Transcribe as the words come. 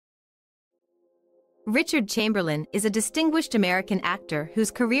Richard Chamberlain is a distinguished American actor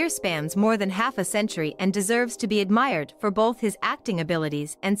whose career spans more than half a century and deserves to be admired for both his acting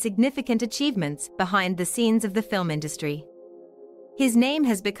abilities and significant achievements behind the scenes of the film industry. His name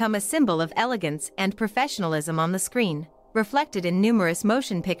has become a symbol of elegance and professionalism on the screen, reflected in numerous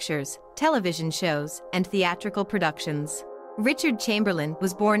motion pictures, television shows, and theatrical productions. Richard Chamberlain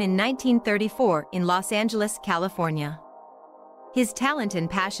was born in 1934 in Los Angeles, California. His talent and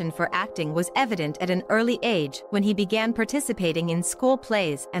passion for acting was evident at an early age when he began participating in school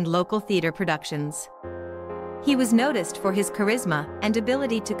plays and local theater productions. He was noticed for his charisma and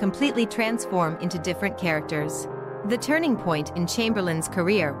ability to completely transform into different characters. The turning point in Chamberlain's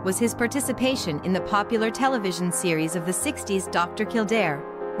career was his participation in the popular television series of the 60s Dr. Kildare,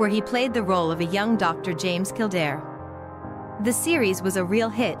 where he played the role of a young Dr. James Kildare. The series was a real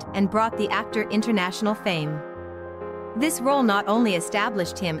hit and brought the actor international fame. This role not only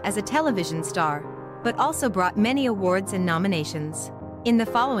established him as a television star, but also brought many awards and nominations. In the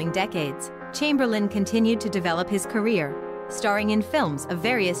following decades, Chamberlain continued to develop his career, starring in films of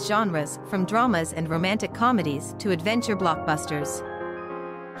various genres from dramas and romantic comedies to adventure blockbusters.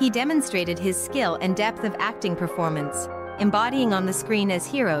 He demonstrated his skill and depth of acting performance, embodying on the screen as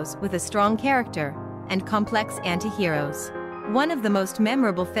heroes with a strong character and complex anti-heroes. One of the most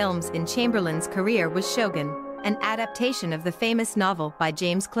memorable films in Chamberlain's career was Shogun, an adaptation of the famous novel by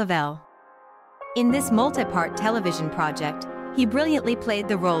James Clavell. In this multi-part television project, he brilliantly played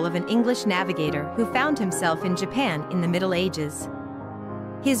the role of an English navigator who found himself in Japan in the Middle Ages.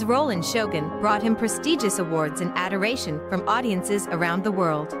 His role in Shogun brought him prestigious awards and adoration from audiences around the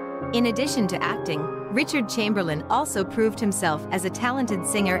world. In addition to acting, Richard Chamberlain also proved himself as a talented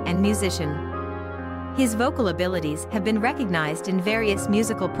singer and musician. His vocal abilities have been recognized in various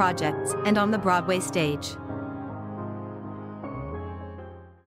musical projects and on the Broadway stage.